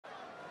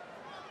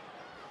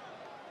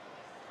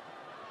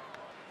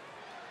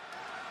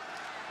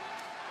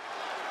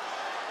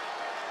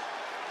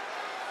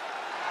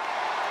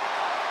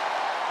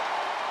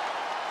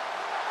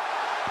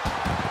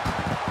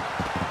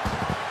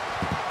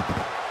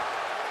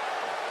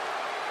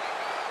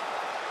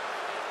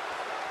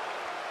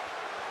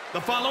The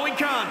following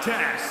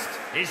contest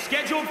is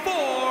scheduled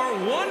for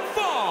one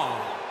fall.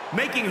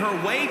 Making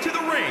her way to the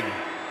ring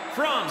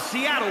from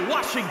Seattle,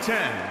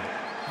 Washington,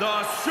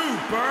 the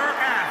Super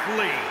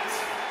Athlete.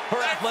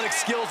 Her athletic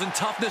skills and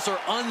toughness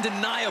are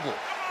undeniable,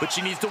 but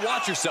she needs to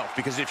watch herself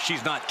because if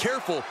she's not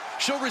careful,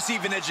 she'll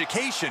receive an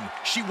education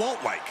she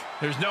won't like.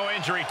 There's no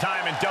injury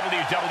time in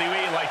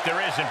WWE like there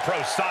is in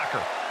pro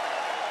soccer.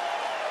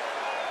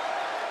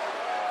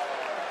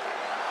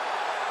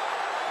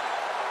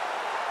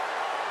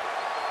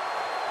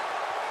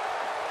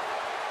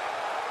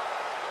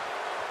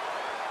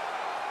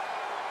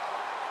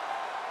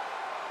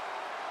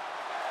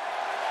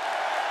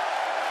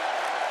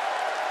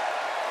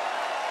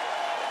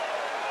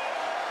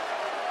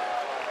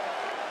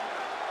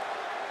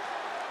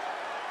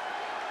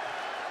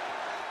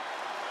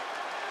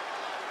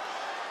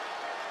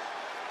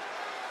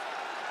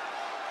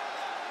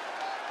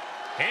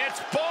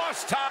 It's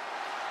boss time.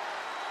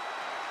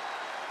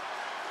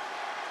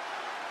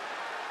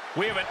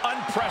 We have an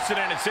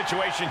unprecedented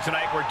situation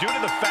tonight where, due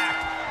to the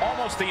fact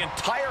almost the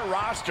entire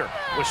roster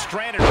was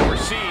stranded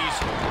overseas,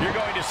 you're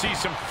going to see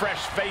some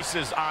fresh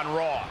faces on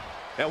Raw.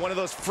 And one of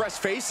those fresh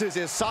faces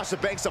is Sasha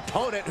Banks'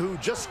 opponent, who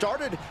just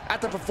started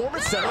at the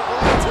Performance Center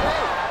earlier today.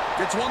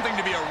 It's one thing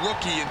to be a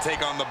rookie and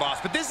take on the boss,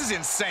 but this is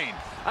insane.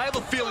 I have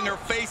a feeling her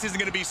face isn't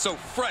going to be so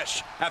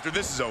fresh after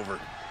this is over.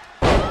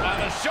 On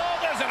the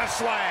shoulders and a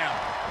slam.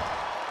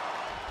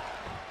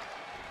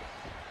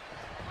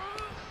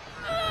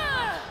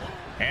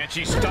 And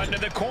she's stunned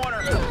in the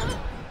corner.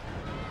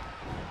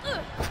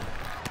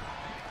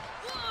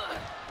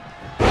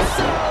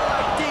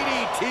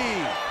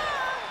 DDT.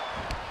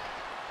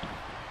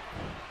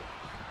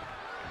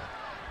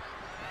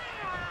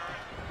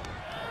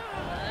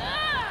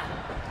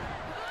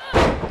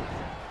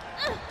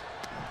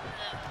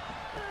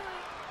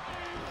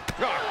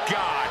 Oh,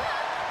 God.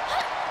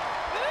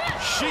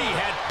 She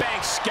had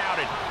Banks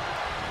scouted.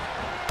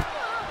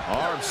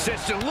 Arm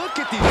sister, look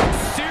at these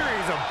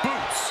series of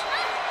boots.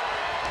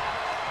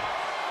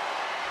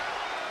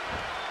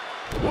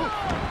 Ooh,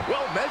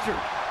 well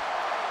measured.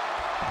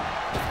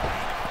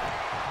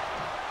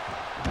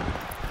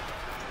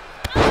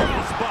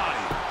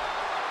 Crossbody.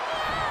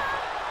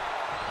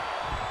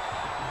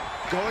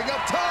 Going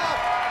up top.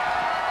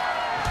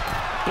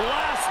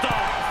 Blast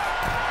off.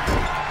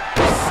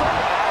 So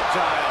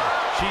agile.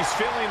 She's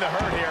feeling the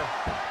hurt here.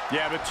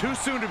 Yeah, but too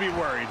soon to be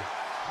worried.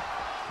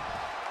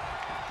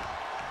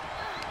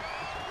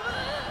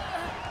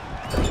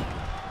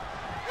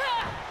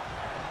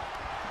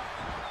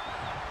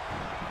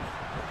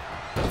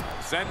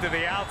 Sent to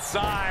the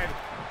outside.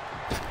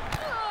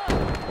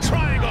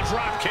 Triangle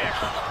drop kick.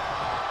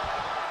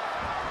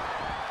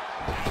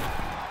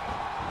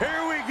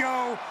 Here we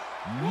go.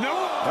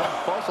 Nope.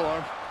 False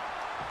alarm.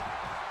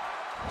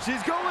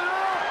 She's going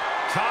up.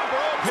 Top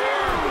rope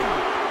here.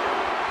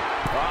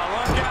 Oh,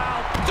 look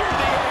out. Through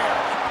the air.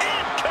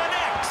 And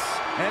connects.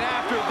 And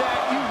after that,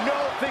 you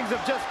know things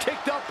have just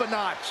kicked up a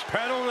notch.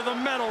 Pedal to the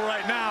metal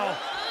right now.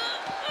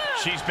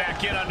 She's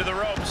back in under the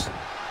ropes.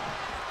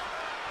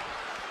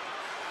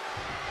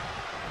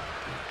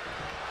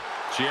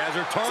 She has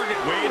her target,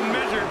 weighed and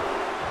measured.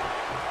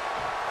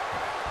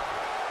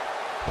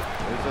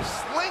 There's a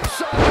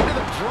slingshot into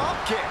the drop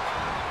kick.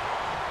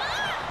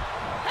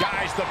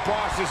 Guys, the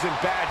boss is in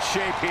bad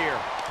shape here.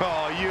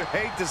 Oh, you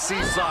hate to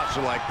see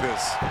Sasha like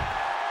this.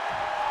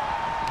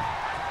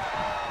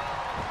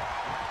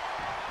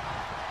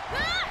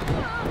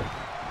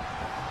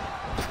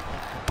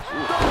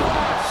 The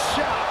last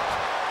shot.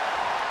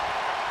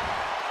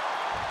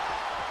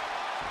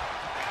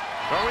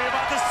 Are we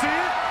about to see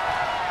it?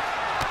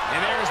 And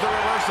there's the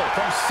reversal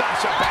from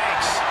Sasha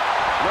Banks.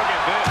 Look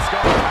at this,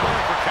 going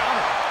counter for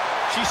counter.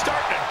 She's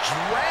starting to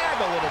drag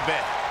a little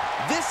bit.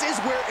 This is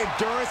where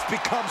endurance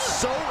becomes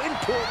so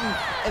important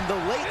in the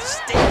late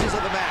stages of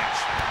the match.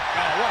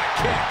 Oh, what a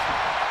kick.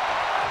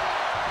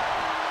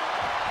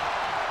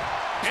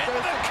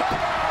 Into the cover.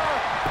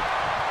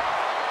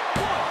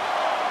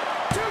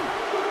 1, 2,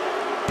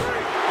 3.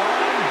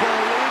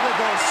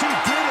 Unbelievable. She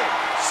did it.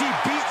 She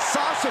beat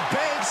Sasha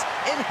Banks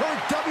in her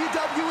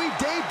WWE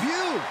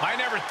debut. I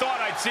never thought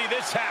I'd see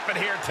this happen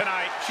here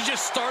tonight. She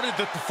just started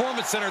the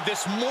Performance Center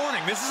this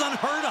morning. This is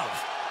unheard of.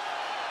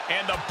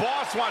 And the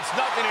boss wants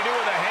nothing to do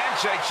with a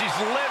handshake. She's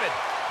livid.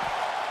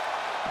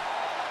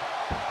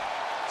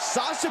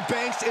 Sasha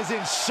Banks is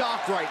in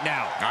shock right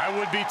now. I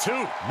would be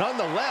too.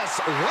 Nonetheless,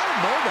 what a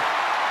moment.